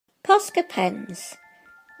Posca Pens.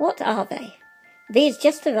 What are they? These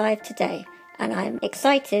just arrived today, and I'm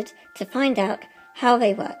excited to find out how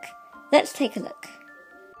they work. Let's take a look.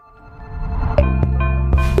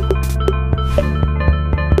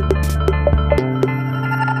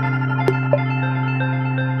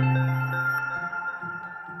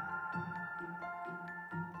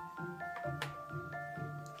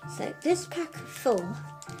 So this pack of 4,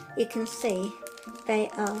 you can see they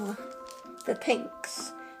are the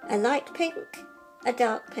pinks. A light pink, a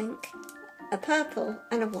dark pink, a purple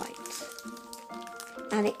and a white.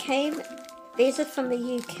 And it came, these are from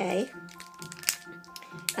the UK,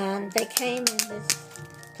 and they came in this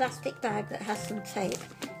plastic bag that has some tape.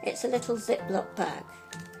 It's a little Ziploc bag.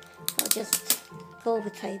 I'll just pull the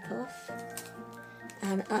tape off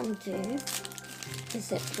and undo the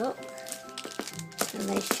Ziploc, and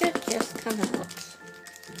they should just come out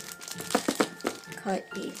quite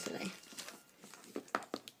easily.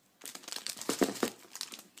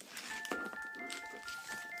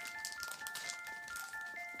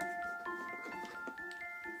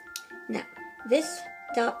 Now, this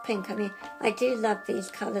dark pink, I mean, I do love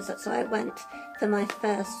these colours, that's why I went for my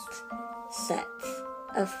first set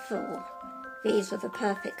of 4. These were the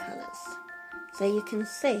perfect colours. So you can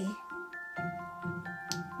see,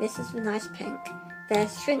 this is the nice pink. They're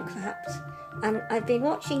shrink wrapped, and I've been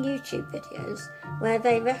watching YouTube videos where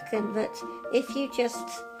they reckon that if you just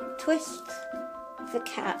twist the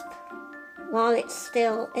cap while it's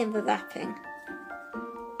still in the wrapping,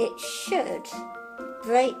 it should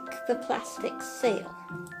break the plastic seal.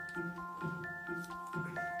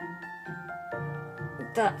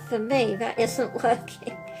 But for me, that isn't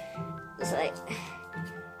working. It's like,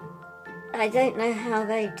 I don't know how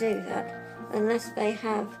they do that unless they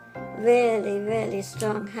have really, really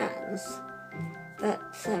strong hands. But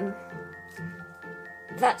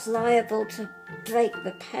that's liable to break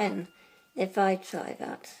the pen if I try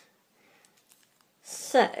that.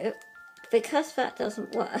 So, because that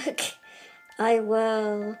doesn't work, I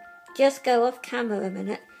will just go off camera a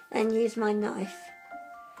minute and use my knife.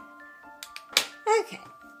 Okay,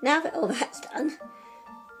 now that all that's done,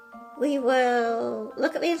 we will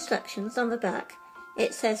look at the instructions on the back.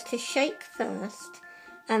 It says to shake first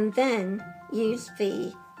and then use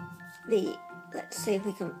the let's see if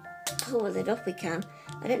we can pull the lid off. We can.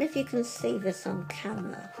 I don't know if you can see this on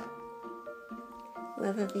camera,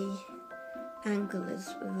 whether the angle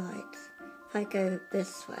is right. If I go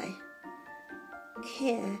this way,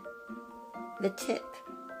 here, the tip,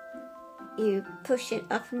 you push it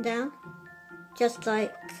up and down, just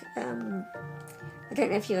like, I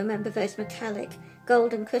don't know if you remember those metallic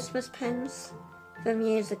golden Christmas pens from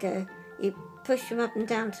years ago. You push them up and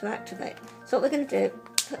down to activate. So what we're going to do,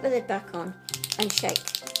 put the lid back on and shake.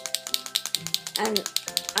 And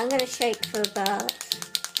I'm going to shake for about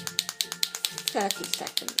 30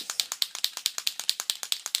 seconds.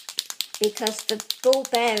 Because the ball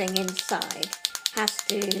bearing inside has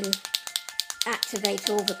to activate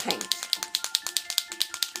all the paint.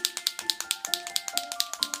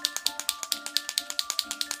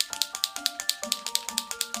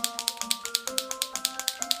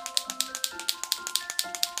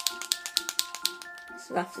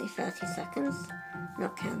 It's roughly 30 seconds,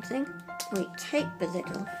 not counting. We take the lid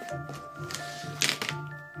off,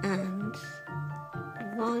 and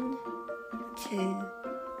 1, 2,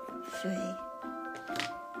 3.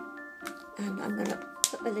 And I'm going to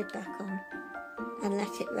put the lid back on and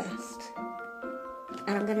let it rest.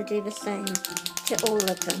 And I'm going to do the same to all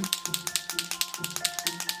of them.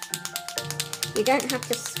 You don't have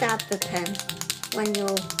to stab the pen when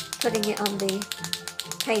you're putting it on the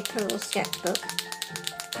paper or sketchbook.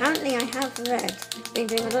 Apparently I have been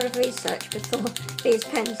doing a lot of research before these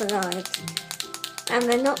pens arrived, and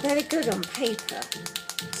they're not very good on paper.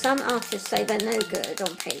 Some artists say they're no good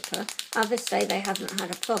on paper, others say they haven't had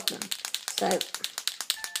a problem. So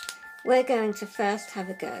we're going to first have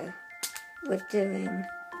a go with doing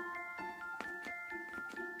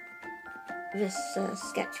this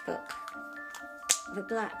sketchbook, the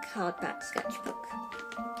black hardback sketchbook.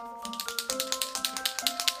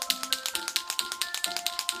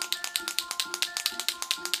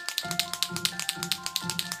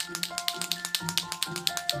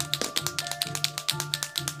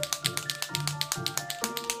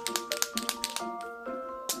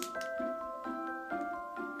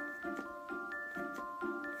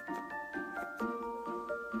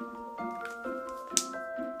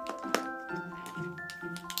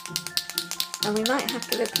 And we might have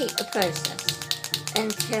to repeat the process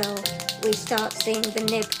until we start seeing the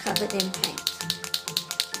nib covered in paint.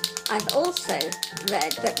 I've also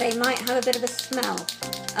read that they might have a bit of a smell.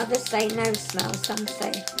 Others say no smell, some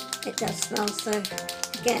say it does smell, so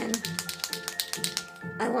again,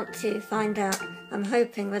 I want to find out. I'm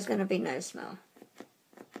hoping there's going to be no smell.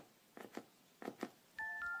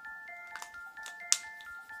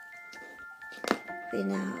 We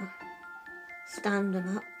now stand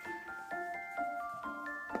them up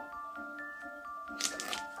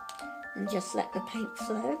and just let the paint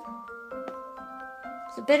flow.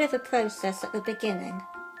 It's a bit of a process at the beginning,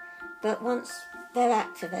 but once they're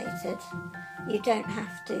activated, you don't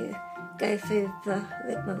have to go through the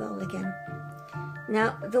rigmarole again.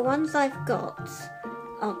 Now, the ones I've got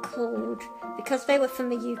are called, because they were from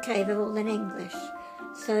the UK, they're all in English,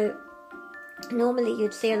 so normally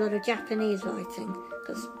you'd see a lot of Japanese writing,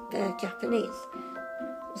 because they're Japanese.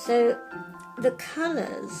 So the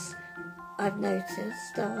colours I've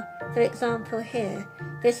noticed are, for example here,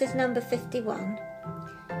 this is number 51,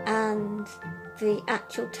 and the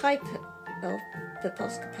actual type of the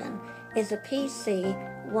Posca pen is a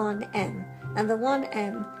PC1M, and the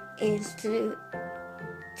 1M is to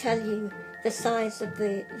tell you the size of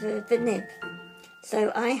the nib.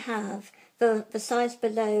 So I have the size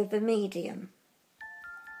below the medium.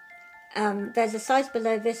 There's a size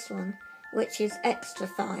below this one, which is extra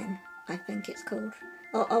fine, I think it's called,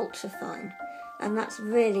 or ultra fine, and that's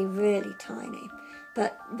really, really tiny.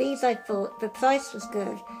 But these, I thought the price was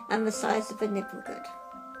good and the size of the nib were good.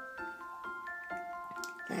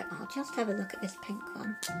 So I'll just have a look at this pink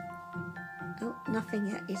one. Oh, nothing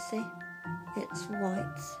yet, you see. It's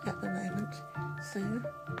white at the moment. So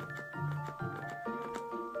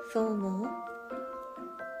 4 more.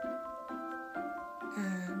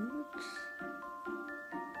 And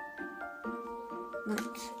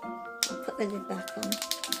right, I'll put the lid back on,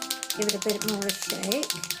 give it a bit more of a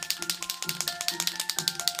shake.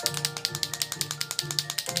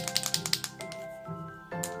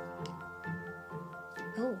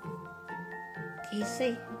 Oh, can you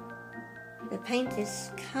see? The paint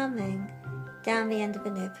is coming down the end of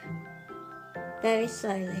the nib, very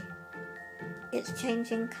slowly. It's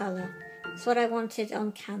changing colour. It's what I wanted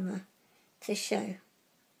on camera to show.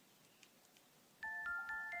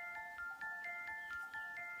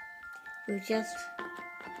 We'll just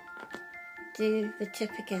do the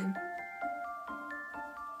tip again.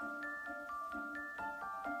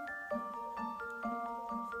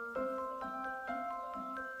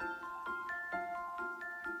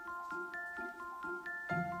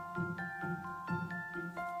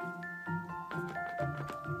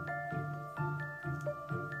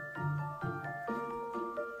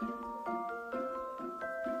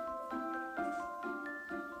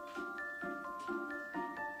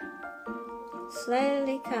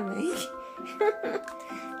 Slowly coming.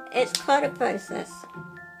 It's quite a process,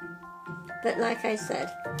 but like I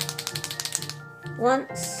said,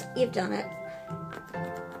 once you've done it,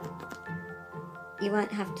 you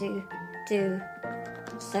won't have to do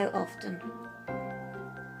so often.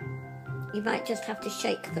 You might just have to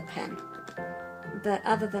shake the pen, but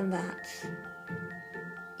other than that,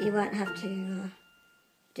 you won't have to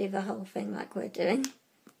do the whole thing like we're doing.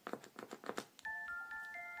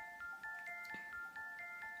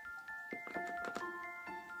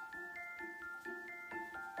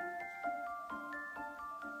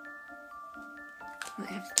 Might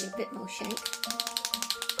have to do a bit more shake.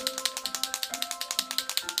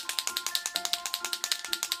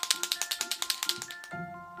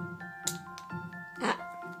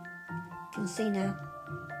 You can see now,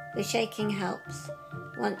 the shaking helps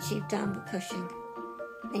once you've done the pushing,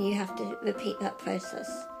 and you have to repeat that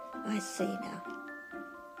process. I see now.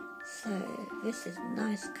 So this is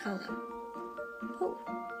nice colour. Oh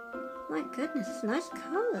my goodness, it's nice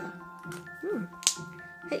colour.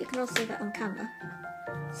 Hope you can all see that on camera.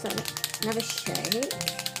 So another shake.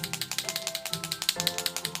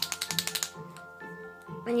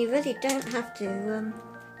 And you really don't have to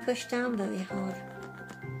push down very hard.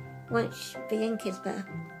 Once the ink is there,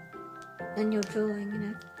 then you're drawing, you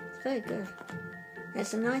know. It's very good.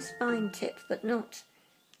 It's a nice fine tip, but not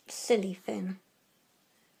silly thin.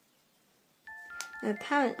 And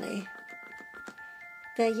apparently,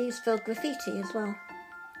 they're used for graffiti as well.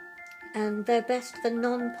 And they're best for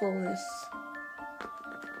non-porous.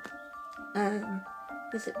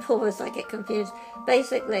 Is it porous? I get confused.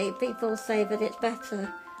 Basically, people say that it's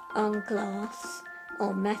better on glass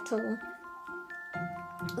or metal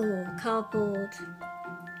or cardboard,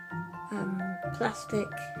 plastic,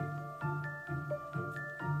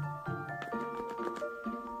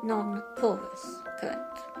 non-porous,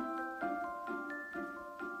 correct.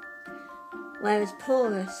 Whereas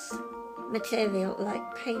porous material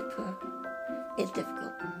like paper is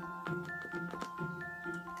difficult.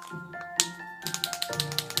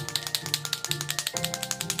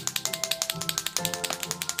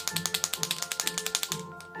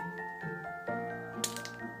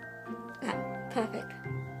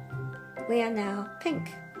 we are now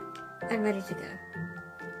pink and ready to go.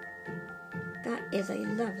 That is a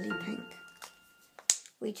lovely pink.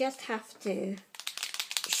 We just have to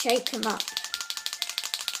shake them up,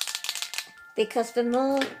 because the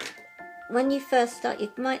more, when you first start, you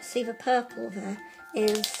might see the purple there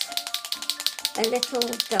is a little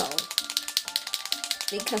dull,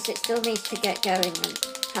 because it still needs to get going and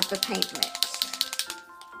have the paint mixed.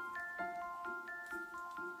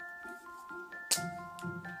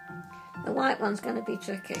 The white one's going to be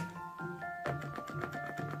tricky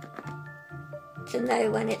to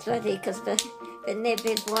know when it's ready, because the nib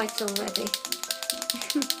is white already.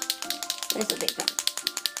 There's a big one.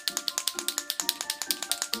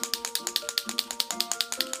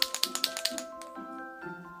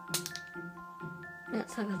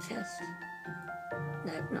 Let's have a test.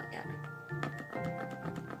 No, not yet.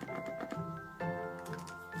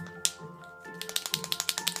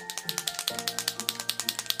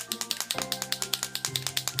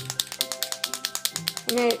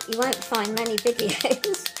 You know, you won't find many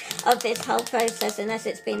videos of this whole process unless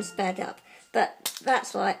it's been sped up, but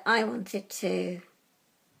that's why I wanted to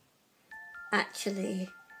actually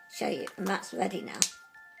show you, and that's ready now.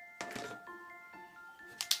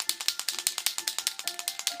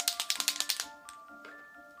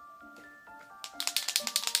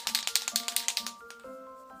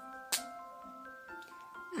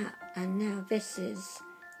 And now this is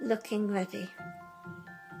looking ready.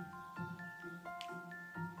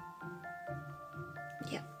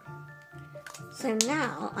 Yep. So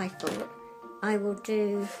now I thought I will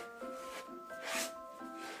do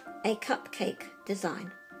a cupcake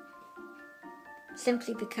design,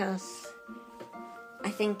 simply because I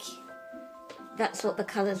think that's what the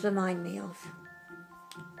colours remind me of.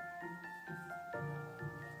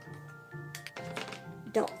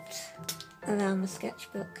 Dot around the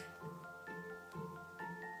sketchbook.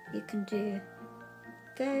 You can do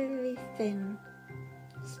very thin,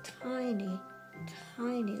 tiny,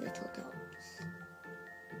 tiny little dots.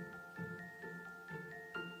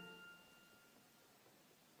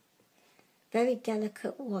 Very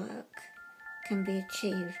delicate work can be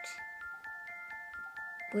achieved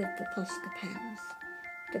with the Posca pens,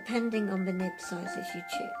 depending on the nib sizes you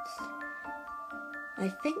choose. I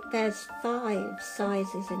think there's 5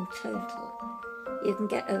 sizes in total. You can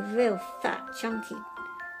get a real fat, chunky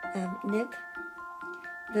nib,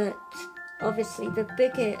 but obviously the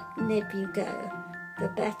bigger nib you go, the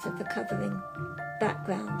better for covering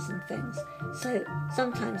backgrounds and things. So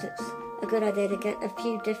sometimes it's a good idea to get a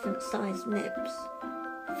few different sized nibs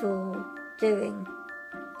for doing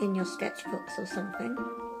in your sketchbooks or something,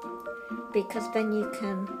 because then you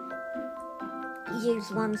can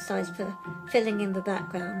use one size for filling in the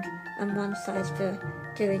background and one size for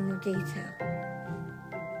doing your detail.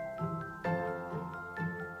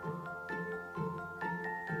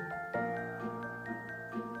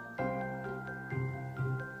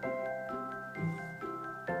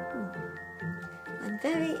 I'm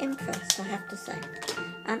very impressed, I have to say.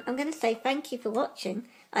 And I'm going to say thank you for watching.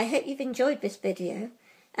 I hope you've enjoyed this video.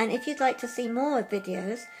 And if you'd like to see more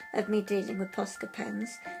videos of me dealing with Posca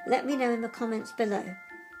pens, let me know in the comments below.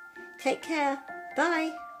 Take care.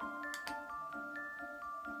 Bye.